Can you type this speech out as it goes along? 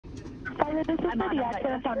This is for the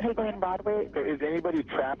accident on Higley and Broadway. Is anybody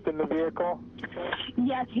trapped in the vehicle?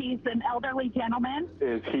 Yes, he's an elderly gentleman.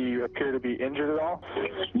 Does he appear to be injured at all?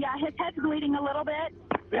 Yeah, his head's bleeding a little bit.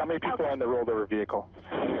 How many people are in the rolled over vehicle?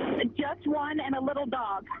 Just one and a little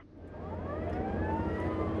dog.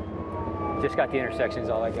 Just got the intersections,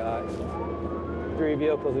 all I got. 3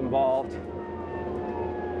 vehicles involved.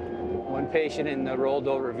 1 patient in the rolled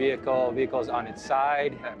over vehicle. Vehicle's on its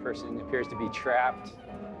side. That person appears to be trapped.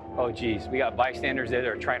 Oh geez, we got bystanders there that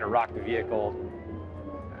are trying to rock the vehicle.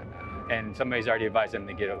 And somebody's already advised them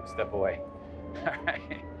to get a step away. All right.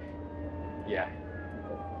 Yeah.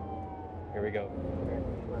 Here we go.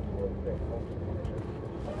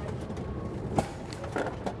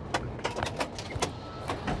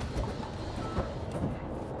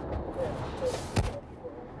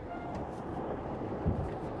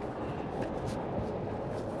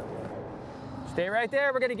 Stay right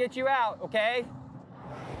there, we're gonna get you out, okay?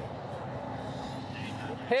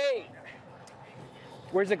 Hey,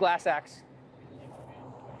 where's the glass axe?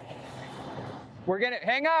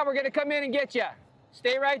 Hang on, we're gonna come in and get you.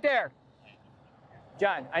 Stay right there.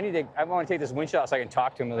 John, I want to take this windshield so I can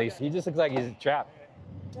talk to him at least. He just looks like he's trapped.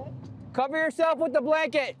 Cover yourself with the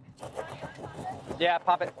blanket. Yeah,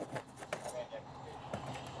 pop it.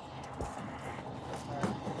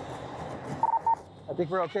 I think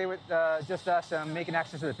we're okay with just us making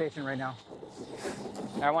access to the patient right now.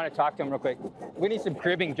 I want to talk to him real quick. We need some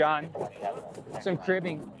cribbing, John. Some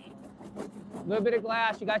cribbing. A little bit of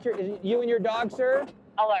glass. You got is it you and your dog, sir?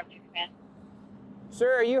 Alarm, man.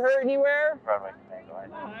 Sir, are you hurt anywhere?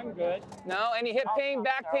 No, I'm good. No? Any hip pain,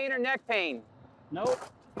 back pain, or neck pain? Nope.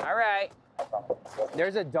 All right.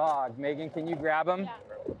 There's a dog. Megan, can you grab him?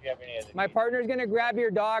 Yeah. My partner's going to grab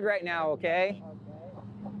your dog right now, okay?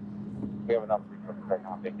 We have enough right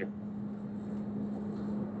now. Thank you.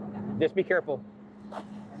 Just be careful.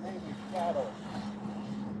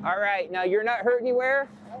 All right. Now, you're not hurt anywhere?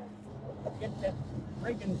 Get that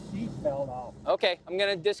freaking seatbelt off. Okay. I'm going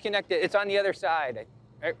to disconnect it. It's on the other side.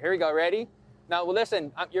 Here we go. Ready? Now, well,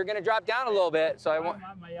 listen. You're going to drop down a little bit, so I want...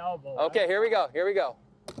 I'm on my elbow. Okay. Here we go. Here we go.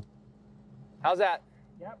 How's that?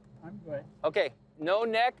 Yep. I'm good. Okay. No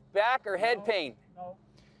neck, back, or head pain? No.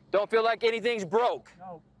 Don't feel like anything's broke?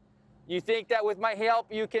 No. You think that with my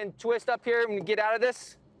help you can twist up here and get out of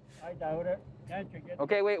this? I doubt it. Can't you get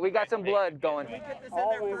Okay, wait, we got some blood going.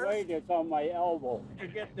 all the weight is on my elbow. Did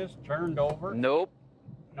you get this turned over? Nope.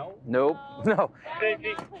 No. Nope. No. We'll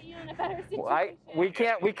put you in a better situation. We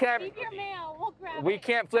can't Keep your mail. We'll grab we it.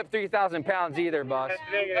 can't flip 3,000 pounds either, boss.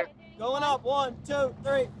 Going up, 1, 2,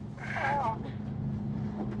 3.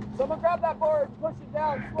 Someone grab that board and push it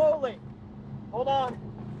down slowly. Hold on.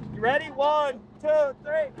 You ready? 1, 2,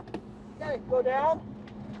 3. Okay, go down.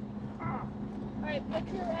 All right, put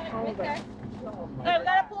your head right there. Okay, we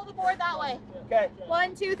gotta pull the board that way. Okay.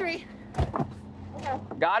 1, 2, 3. Okay.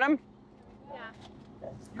 Got him? Yeah.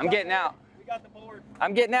 I'm getting out. We got the board.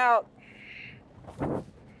 I'm getting out.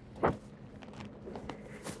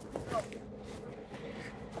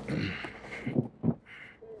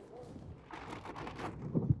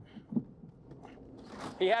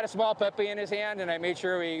 He had a small puppy in his hand, and I made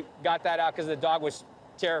sure we got that out because the dog was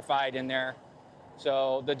terrified in there.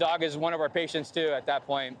 So the dog is one of our patients too at that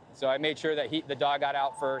point. So I made sure that the dog got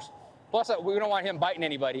out first. Plus, we don't want him biting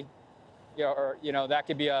anybody. That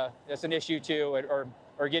could be that's an issue too,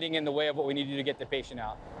 or getting in the way of what we need to do to get the patient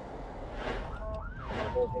out.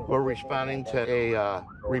 We're responding to a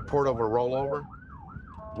report of a rollover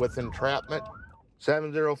with entrapment.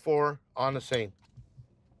 704 on the scene.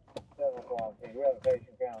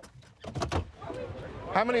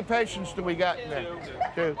 How many patients do we got in there?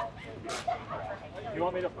 2. You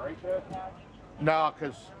want me to break this? No,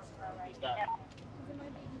 because...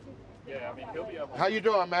 Yeah, I mean, he'll be able to... How you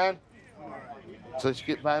doing, man? So let's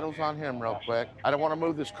get vitals on him real quick. I don't want to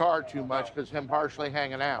move this car too much because him partially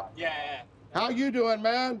hanging out. Yeah. How you doing,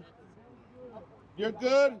 man? You're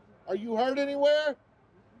good? Are you hurt anywhere?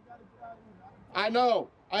 I know.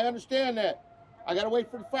 I understand that. I got to wait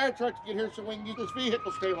for the fire truck to get here so we can get this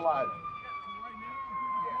vehicle stabilized.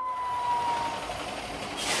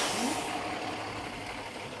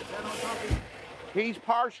 He's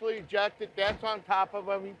partially ejected. That's on top of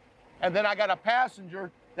him. And then I got a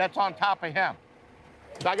passenger that's on top of him.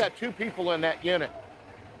 So I got 2 people in that unit.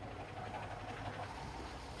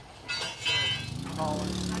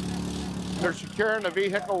 They're securing the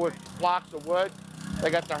vehicle with blocks of wood. They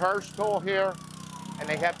got the hearse tool here, and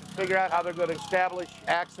they have to figure out how they're going to establish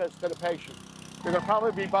access to the patient. They're going to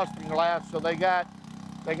probably be busting glass, so they got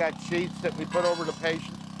sheets that we put over the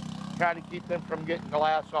patient, trying to keep them from getting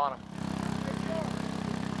glass on them.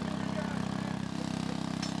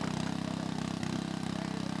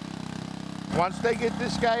 Once they get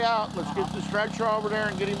this guy out, let's get the stretcher over there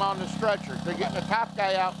and get him on the stretcher. They're getting the top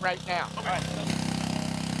guy out right now. Okay.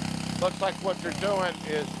 Looks like what they're doing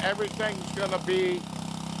is everything's gonna be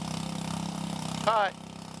cut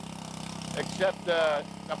except the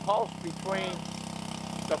pulse between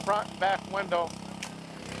the front and back window.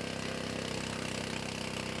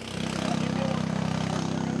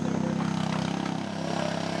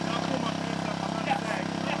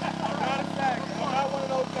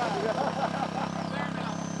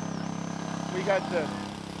 We got the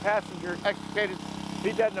passenger extricated.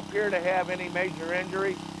 He doesn't appear to have any major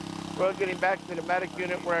injuries. We'll get him back to the medic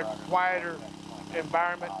unit where it's a quieter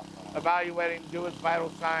environment, evaluate him, do his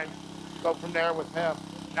vital signs, go from there with him.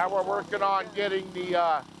 Now we're working on getting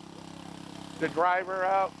the driver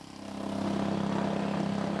out.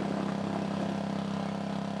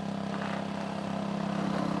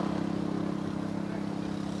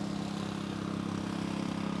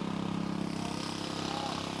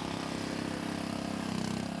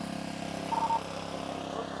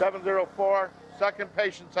 (704), second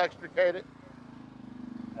patient's extricated.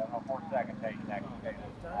 704, second patient extricated.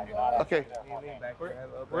 Okay.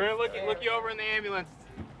 We're gonna look you over in the ambulance.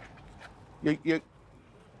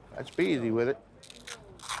 Let's be easy with it.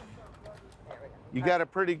 You got a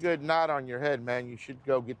pretty good knot on your head, man. You should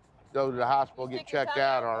go to the hospital, get checked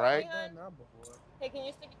out, all right? Hey, can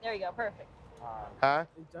you stick it? There you go, perfect. Huh?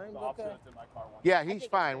 Yeah, he's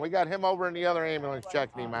fine. We got him over in the other ambulance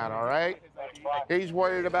checking him out, all right? He's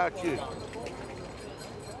worried about you.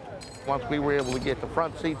 Once we were able to get the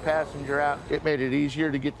front seat passenger out, it made it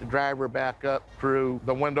easier to get the driver back up through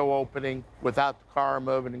the window opening without the car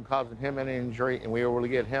moving and causing him an injury, and we were able to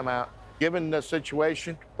get him out. Given the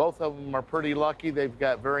situation, both of them are pretty lucky. They've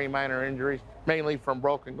got very minor injuries, mainly from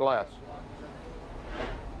broken glass.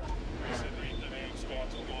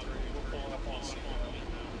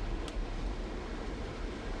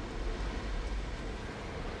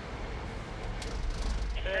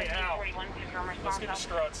 Hey, Al, let's get the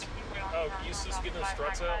struts. Oh, can you just get those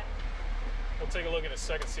struts out? We'll take a look in a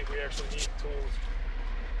second, see if we actually need tools.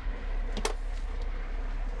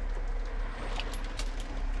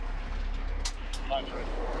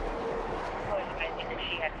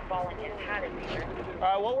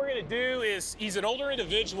 What we're going to do is, he's an older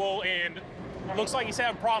individual and looks like he's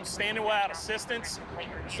having problems standing without assistance.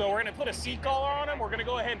 So we're going to put a seat collar on him. We're going to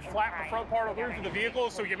go ahead and flap the front part of the roof of the vehicle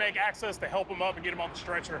so we can make access to help him up and get him on the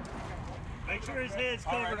stretcher. Make sure his head's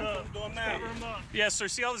covered up. Doing that. Cover him up. Yes, sir.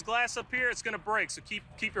 See all this glass up here? It's going to break, so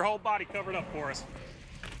keep your whole body covered up for us.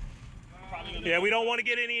 Yeah, we don't want to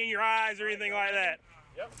get any in your eyes or anything like that.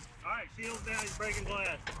 Yep. All right, shields down. He's breaking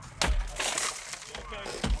glass.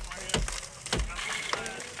 Okay.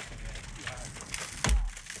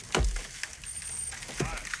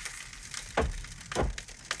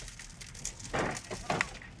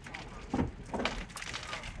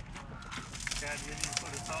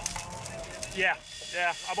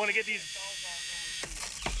 Yeah, I'm gonna get these.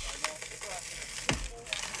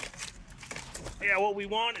 Yeah, what we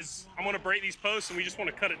want is, I'm gonna break these posts and we just want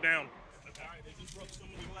to cut it down.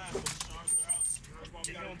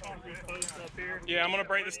 Yeah, I'm gonna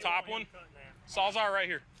break this top one. Sawzall right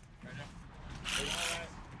here.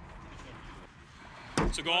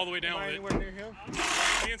 So go all the way down with it. Anywhere near him?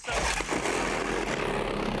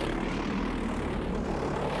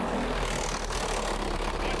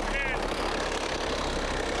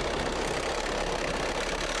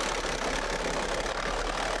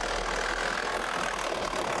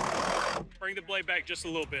 Bring the blade back just a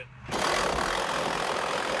little bit.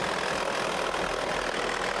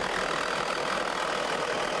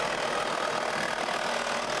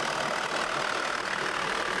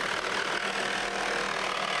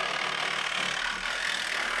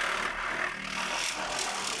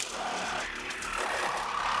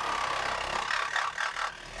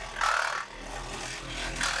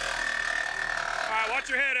 All right, watch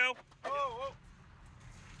your head, O. Whoa.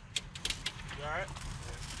 You all right?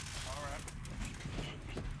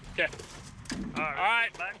 Okay. All right.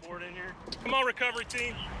 Backboard in here. Come on, recovery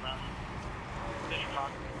team.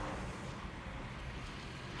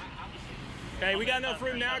 Okay, we got enough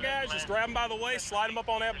room now, guys. Just grab him by the waist, slide him up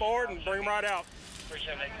on that board, and bring him right out.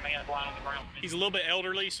 He's a little bit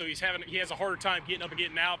elderly, so he has a harder time getting up and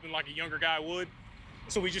getting out than like a younger guy would.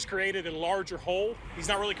 So we just created a larger hole. He's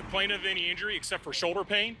not really complaining of any injury except for shoulder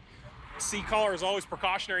pain. C collar is always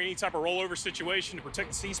precautionary, any type of rollover situation to protect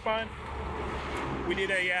the C-spine. We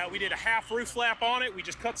did a half roof flap on it. We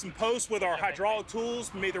just cut some posts with our hydraulic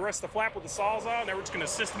tools. We made the rest of the flap with the Sawzall. Now we're just going to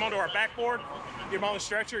assist them onto our backboard. get him on the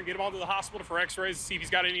stretcher and get him onto the hospital for x-rays to see if he's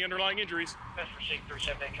got any underlying injuries. Best received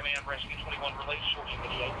 378 command, rescue 21 release, source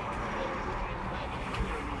immediate.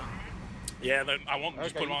 Yeah, then I won't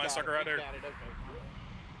just put him on that sucker right there.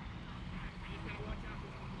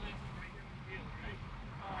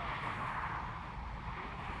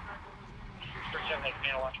 378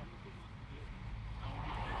 command, watch him.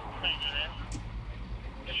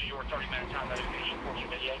 This is your 30-minute time notification, source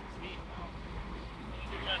immediate.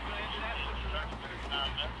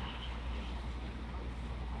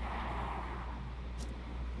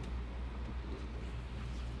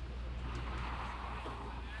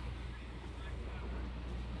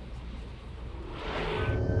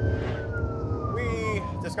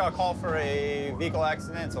 Just got a call for a vehicle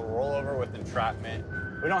accident. It's a rollover with entrapment.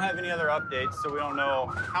 We don't have any other updates, so we don't know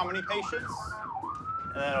how many patients.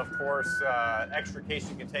 And then, of course,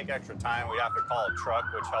 extrication can take extra time. We'd have to call a truck,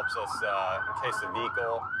 which helps us in case the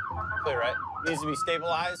vehicle needs to be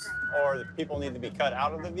stabilized or the people need to be cut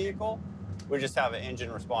out of the vehicle. We just have an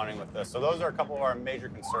engine responding with this. So those are a couple of our major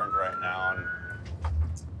concerns right now. And I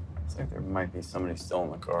think there might be somebody still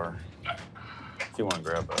in the car. If you want to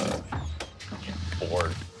grab a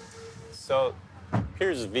board. So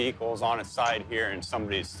here's the vehicle's on its side here and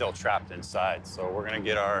somebody's still trapped inside. So we're gonna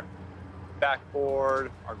get our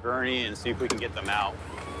backboard, our gurney, and see if we can get them out.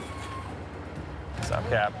 What's up,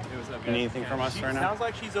 Cap? You need anything from us right now? Sounds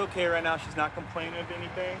like she's okay right now. She's not complaining of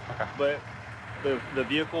anything. Okay. But the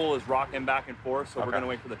vehicle is rocking back and forth, so we're gonna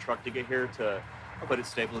wait for the truck to get here to put its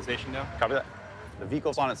stabilization down. Copy that. The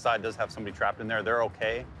vehicle's on its side does have somebody trapped in there. They're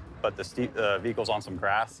okay. But the vehicle's on some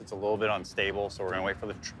grass. It's a little bit unstable, so we're gonna wait for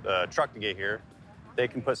the truck to get here. They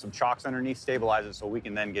can put some chocks underneath, stabilize it, so we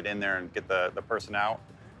can then get in there and get the person out.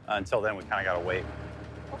 Until then, we kind of gotta wait.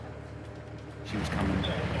 She was coming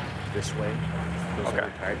this way. Those are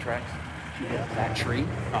the tire tracks. She hit that tree.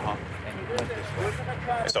 Uh-huh. And went this way.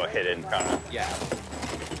 So it hit it and kind of. Yeah.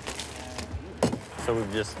 So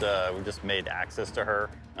we've just made access to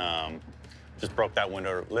her. Just broke that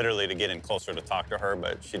window literally to get in closer to talk to her,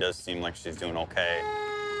 but she does seem like she's doing okay.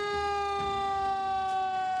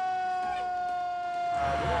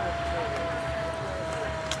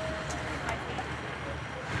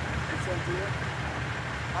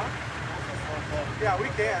 Yeah, we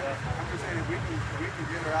can. I'm just saying if we can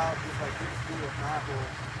get her out just like this too, if not,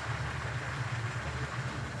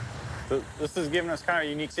 So this is giving us kind of a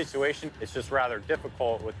unique situation. It's just rather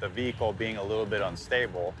difficult with the vehicle being a little bit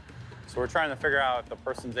unstable. So we're trying to figure out if the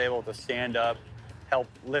person's able to stand up, help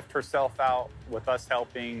lift herself out with us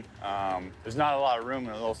helping. There's not a lot of room in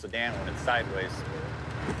a little sedan when it's sideways.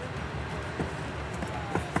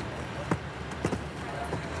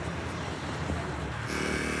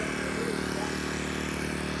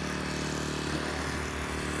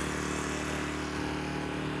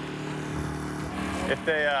 If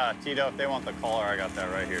they, Tito, if they want the collar, I got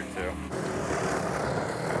that right here too.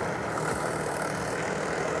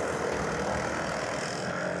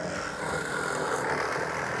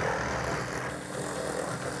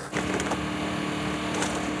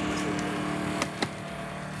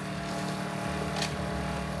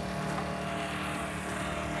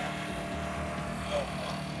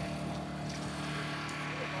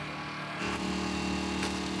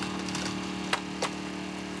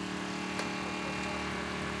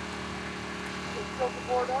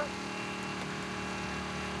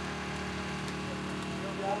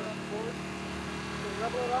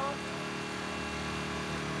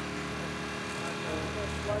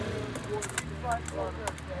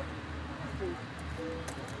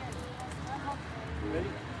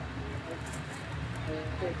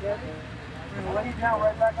 we'll lay you down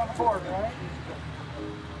right back on the board, right?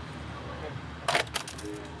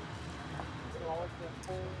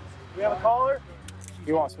 We have a collar?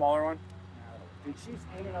 You want a smaller one? And she's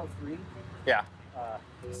hanging out free. Yeah.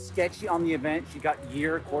 Sketchy on the event. She got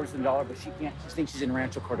year, quarters of a dollar, but she can't. She thinks she's in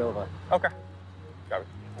Rancho Cordova. Okay. Got it.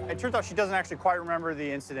 It turns out she doesn't actually quite remember the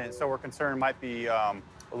incident, so we're concerned it might be a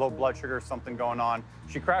low blood sugar or something going on.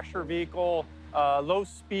 She crashed her vehicle, low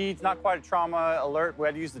speeds, not quite a trauma alert. We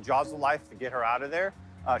had to use the jaws of life to get her out of there.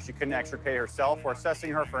 She couldn't extricate herself. We're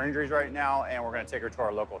assessing her for injuries right now, and we're going to take her to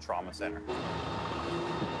our local trauma center.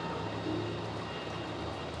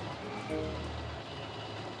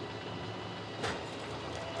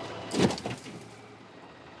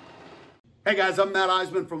 Hey guys, I'm Matt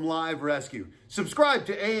Iseman from Live Rescue. Subscribe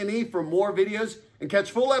to A&E for more videos and catch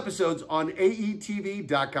full episodes on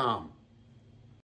aetv.com.